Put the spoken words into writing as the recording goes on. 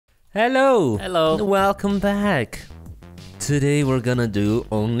Hello! Hello! Welcome back! Today we're gonna do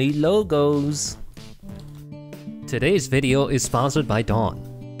only logos. Today's video is sponsored by Dawn.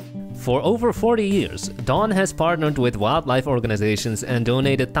 For over 40 years, Dawn has partnered with wildlife organizations and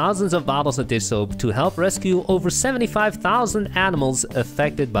donated thousands of bottles of dish soap to help rescue over 75,000 animals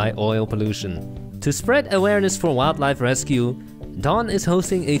affected by oil pollution. To spread awareness for wildlife rescue, Dawn is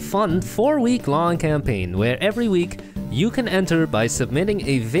hosting a fun 4-week-long campaign where every week you can enter by submitting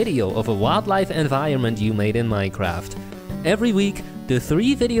a video of a wildlife environment you made in Minecraft. Every week, the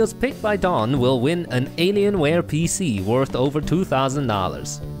 3 videos picked by Dawn will win an Alienware PC worth over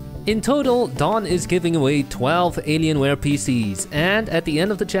 $2,000. In total, Dawn is giving away 12 Alienware PCs, and at the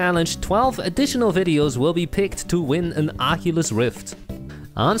end of the challenge, 12 additional videos will be picked to win an Oculus Rift.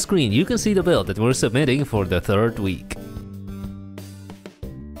 On screen, you can see the build that we're submitting for the 3rd week.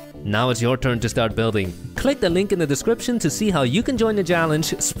 Now it's your turn to start building. Click the link in the description to see how you can join the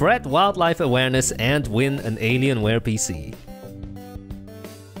challenge, spread wildlife awareness, and win an Alienware PC.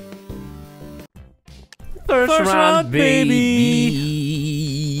 First round, baby!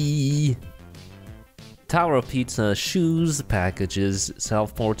 Tower of Pizza, shoes, packages,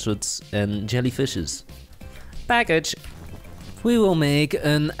 self-portraits, and jellyfishes. Package. We will make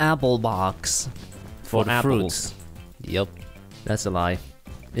an apple box for the fruits. Yup, that's a lie.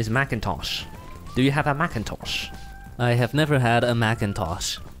 Is Macintosh. Do you have a Macintosh? I have never had a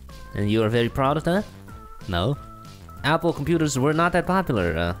Macintosh. And you are very proud of that? No. Apple computers were not that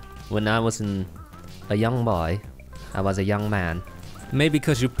popular when I was a young boy. I was a young man. Maybe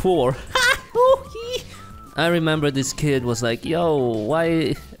because you're poor. I remember this kid was like, yo,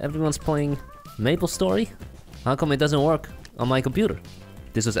 why everyone's playing MapleStory? How come it doesn't work on my computer?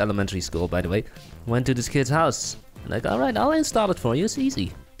 This was elementary school, by the way. Went to this kid's house. Like, alright, I'll install it for you, it's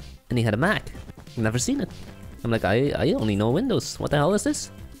easy. And he had a Mac. Never seen it. I'm like, I only know Windows. What the hell is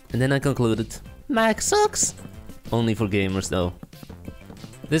this? And then I concluded, Mac sucks. Only for gamers though.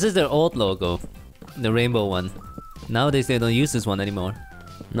 This is their old logo. The rainbow one. Nowadays they don't use this one anymore.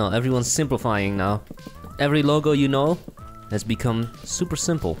 No, everyone's simplifying now. Every logo you know has become super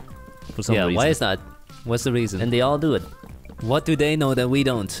simple. For some reason. Why is that? What's the reason? And they all do it. What do they know that we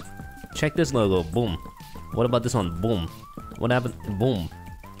don't? Check this logo, boom. What about this one? Boom. What happened? Boom.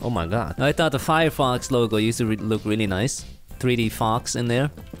 Oh my god. I thought the Firefox logo used to look really nice. 3D fox in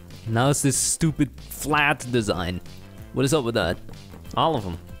there. Now it's this stupid flat design. What is up with that? All of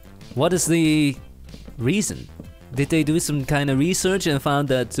them. What is the reason? Did they do some kind of research and found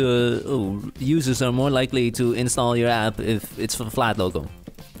that users are more likely to install your app if it's a flat logo?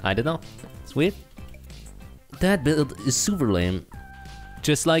 I don't know. It's weird. That build is super lame.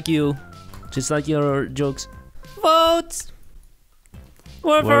 Just like you. Just like your jokes. Vote!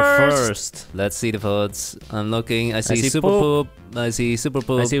 We're first. Let's see the votes. I'm looking. I see super poop. I see super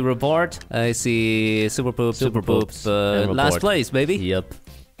poop. I see report. I see super poop. Super poop. Last place, baby. Yep.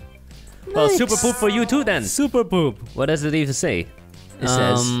 Nice. Well, super poop for you too then. Super poop. What does it even say? It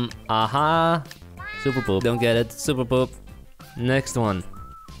says, aha, super poop. Don't get it. Super poop. Next one.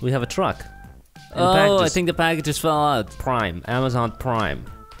 We have a truck. Oh, packages. I think the packages fell out. Prime. Amazon Prime.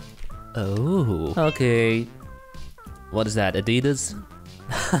 Oh. Okay. What is that? Adidas?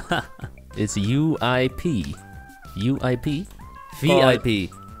 It's UIP. UIP?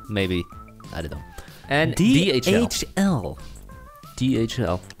 VIP. Maybe. I don't know. And DHL.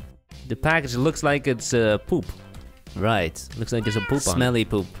 DHL. The package looks like it's poop. Right. Looks like there's a poop on it. Smelly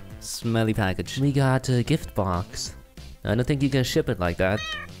poop. Smelly package. We got a gift box. I don't think you can ship it like that.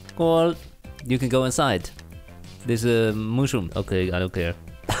 Or you can go inside. There's a mushroom. Okay, I don't care.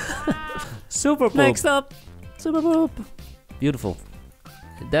 Super poop. Next up, super poop. Beautiful.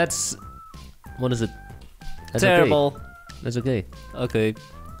 That's... what is it? That's terrible. Okay. That's okay. Okay.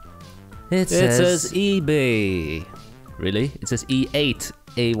 It says eBay. Really? It says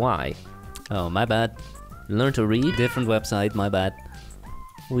E8AY. Oh, my bad. Learn to read. Different website, my bad.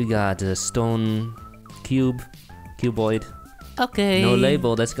 We got a stone cube. Cuboid. Okay. No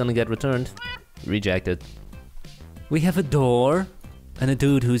label, that's gonna get returned. Rejected. We have a door. And a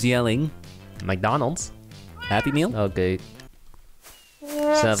dude who's yelling. McDonald's. Happy Meal? Okay.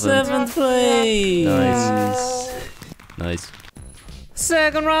 7th place! Nice. Nice.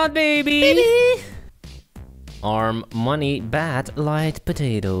 Second round, baby! Arm, money, bat, light,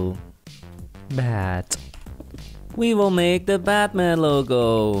 potato. Bat. We will make the Batman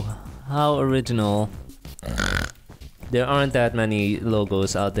logo. How original. There aren't that many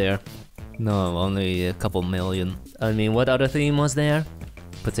logos out there. No, only a couple million. I mean, what other theme was there?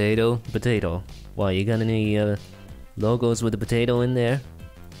 Potato, potato. Why, you got any logos with a potato in there?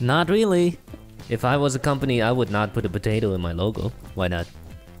 Not really. If I was a company, I would not put a potato in my logo. Why not?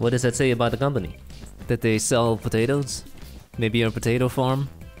 What does that say about the company? That they sell potatoes? Maybe a potato farm?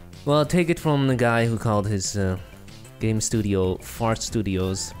 Well, take it from the guy who called his game studio Fart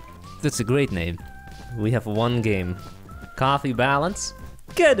Studios. That's a great name. We have one game. Coffee Balance.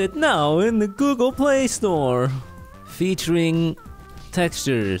 Get it now in the Google Play Store! Featuring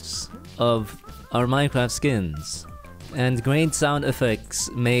textures of our Minecraft skins. And great sound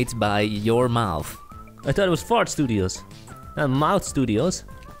effects made by your mouth. I thought it was Fart Studios. Not Mouth Studios.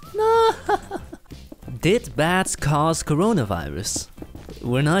 No. Did bats cause coronavirus?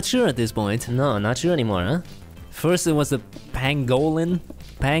 We're not sure at this point. No, not sure anymore, huh? First it was a pangolin,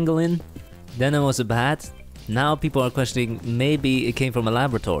 then it was a bat. Now people are questioning maybe it came from a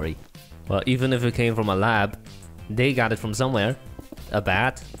laboratory. Well, even if it came from a lab, they got it from somewhere. A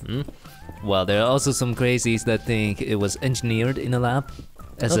bat? Hmm? Well, there are also some crazies that think it was engineered in a lab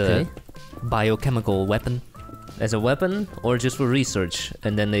as a biochemical weapon. As a weapon or just for research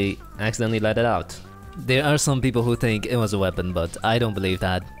and then they accidentally let it out? There are some people who think it was a weapon, but I don't believe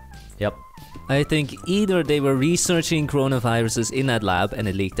that. Yep. I think either they were researching coronaviruses in that lab and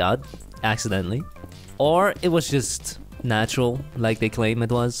it leaked out accidentally, or it was just natural like they claim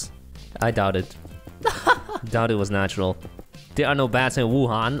it was. I doubt it. Doubt it was natural. There are no bats in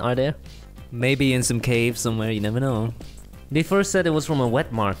Wuhan, are there? Maybe in some cave somewhere, you never know. They first said it was from a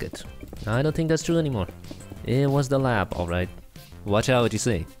wet market. I don't think that's true anymore. It was the lab, alright. Watch out what you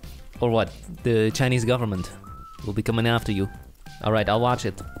say. Or what? The Chinese government will be coming after you. Alright, I'll watch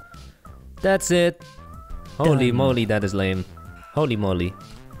it. That's it. Holy moly, that is lame. Holy moly.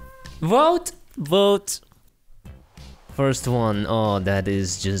 Vote! Vote! First one, oh, that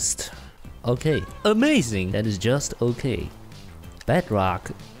is just... okay. Amazing! That is just okay. Bedrock.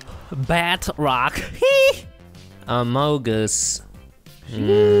 Batrock. Amogus.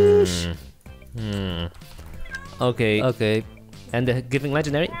 Okay. Okay. And the giving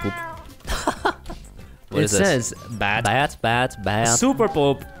legendary? Poop. What it is this? says bat. Bat. Super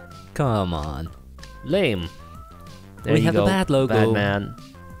poop. Come on. Lame. There We you have go. a bat logo. Batman.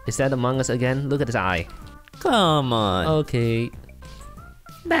 Is that Among Us again? Look at his eye. Come on. Okay.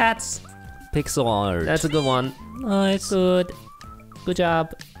 Bats. Pixel art. That's a good one. nice. Good. Good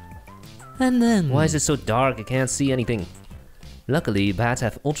job. And then... Why is it so dark? I can't see anything. Luckily, bats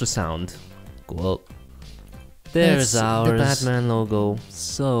have ultrasound. Cool. There's That's ours. the Batman logo.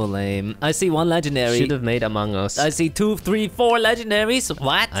 So lame. I see one legendary. Should have made Among Us. I see 2, 3, 4 legendaries.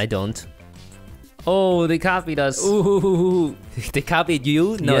 What? I don't. Oh, they copied us. Ooh. They copied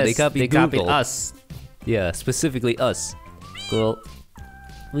you? No, Yes, they copied they Google. copied us. Yeah, specifically us. Cool.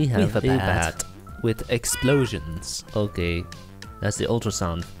 We have a bat. With explosions. Okay. That's the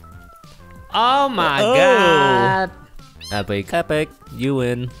ultrasound. Oh my Oh. god! Epic. Epic. You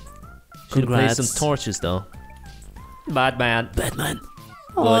win. Should play Congrats. some torches though. Batman. Batman.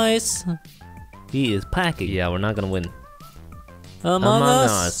 Good. Nice. He is packing. Yeah, we're not gonna win. Among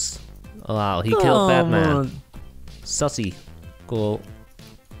Us. Oh, wow, he Come killed Batman. on. Sussy. Cool.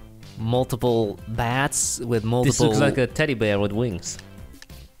 Multiple bats with multiple... This looks like a teddy bear with wings.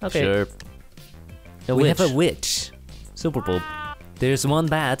 Okay. Sure. A We witch. have a witch. Super poop. There's one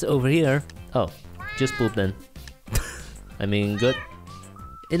bat over here. Oh, just poop then. I mean, good.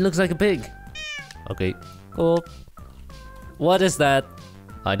 It looks like a pig. Okay. Cool. What is that?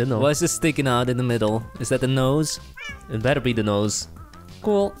 I don't know. Why is it sticking out in the middle? Is that the nose? It better be the nose.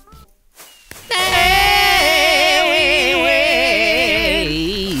 Cool.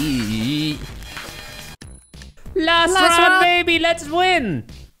 Last round, baby, let's win!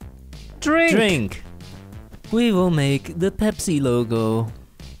 Drink. We will make the Pepsi logo.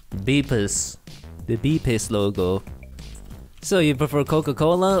 Beepus. The Beepis logo. So you prefer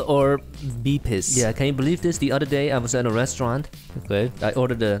Coca-Cola or Beepis? Yeah, can you believe this? The other day I was at a restaurant. Okay. I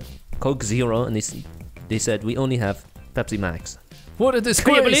ordered a Coke Zero and they said we only have Pepsi Max. What a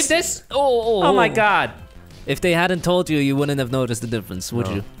disgrace! Can you believe this? Oh, Oh my god! If they hadn't told you, you wouldn't have noticed the difference, would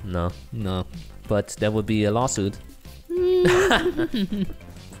you? No. No. But that would be a lawsuit.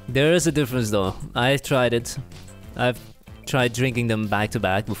 There is a difference though. I've tried it. I've tried drinking them back to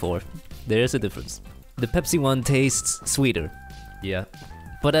back before. There is a difference. The Pepsi one tastes sweeter, Yeah.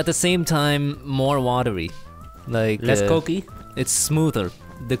 but at the same time more watery. Like Less cokey? It's smoother.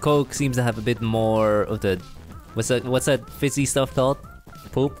 The Coke seems to have a bit more of the what's that fizzy stuff called?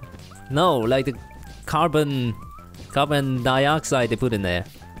 Poop? No, like the carbon dioxide they put in there.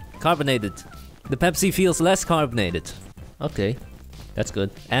 Carbonated. The Pepsi feels less carbonated Okay. That's good.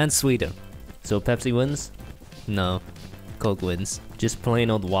 and sweeter. So Pepsi wins? No, Coke wins. Just plain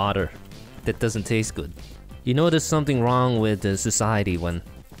old water. That doesn't taste good. You know there's something wrong with society when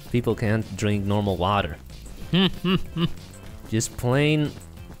people can't drink normal water. Just plain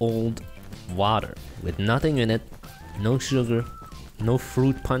old water with nothing in it, no sugar, no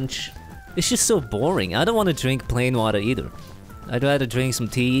fruit punch. It's just so boring. I don't want to drink plain water either. I'd rather drink some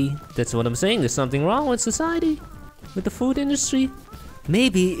tea. That's what I'm saying. There's something wrong with society, with the food industry.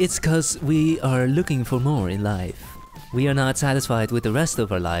 Maybe it's cause we are looking for more in life. We are not satisfied with the rest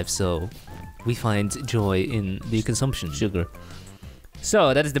of our lives, so we find joy in the consumption. Sugar.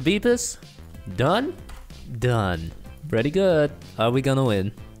 So that is the Beepus. Done? Done. Pretty good. Are we gonna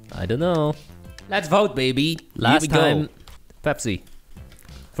win? I don't know. Let's vote, baby. Last Here we time, go. Pepsi.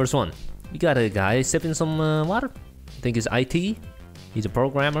 First one. We got a guy sipping some water. I think he's IT. He's a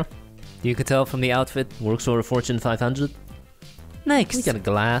programmer. you could tell from the outfit. Works for a Fortune 500. Next. We got a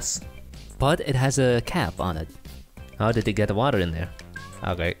glass. But it has a cap on it. How did they get the water in there?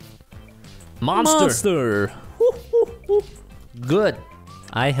 Okay. Monster. Monster. Good.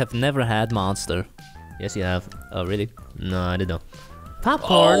 I have never had Monster. Yes, you have. Oh, really? No, I didn't know.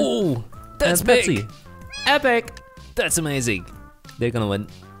 Popcorn. Oh, that's and big. Pepsi. Epic. That's amazing. They're gonna win.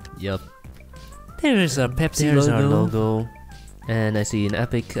 Yup. There's our Pepsi There's logo. our logo. And I see an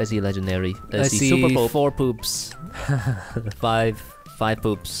epic. I see a legendary. I see super pope. 4 poops. 5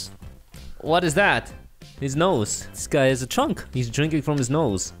 poops. What is that? His nose. This guy is a trunk. He's drinking from his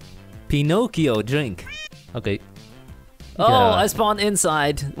nose. Pinocchio drink. Okay. Oh, Yeah. I spawned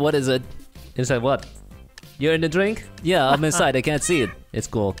inside. What is it? Inside what? You're in the drink? Yeah, I'm inside. I can't see it. It's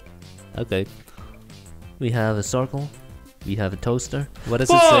cool. Okay. We have a circle. We have a toaster. What does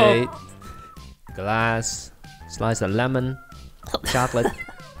it say? Glass. Slice of lemon. Chocolate.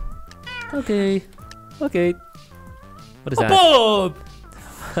 Okay. Okay. What is that? Boom!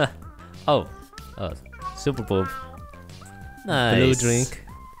 Oh. Super poop. Nice. Blue drink.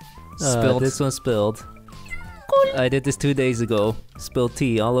 Spilled. This one spilled. I did this 2 days ago. Spilled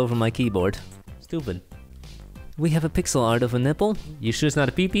tea all over my keyboard. Stupid. We have a pixel art of a nipple. You sure it's not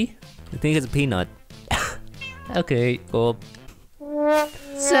a pee-pee? I think it's a peanut. Okay. Oh.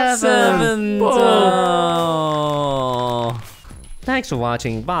 7. Oh. Thanks for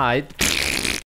watching. Bye.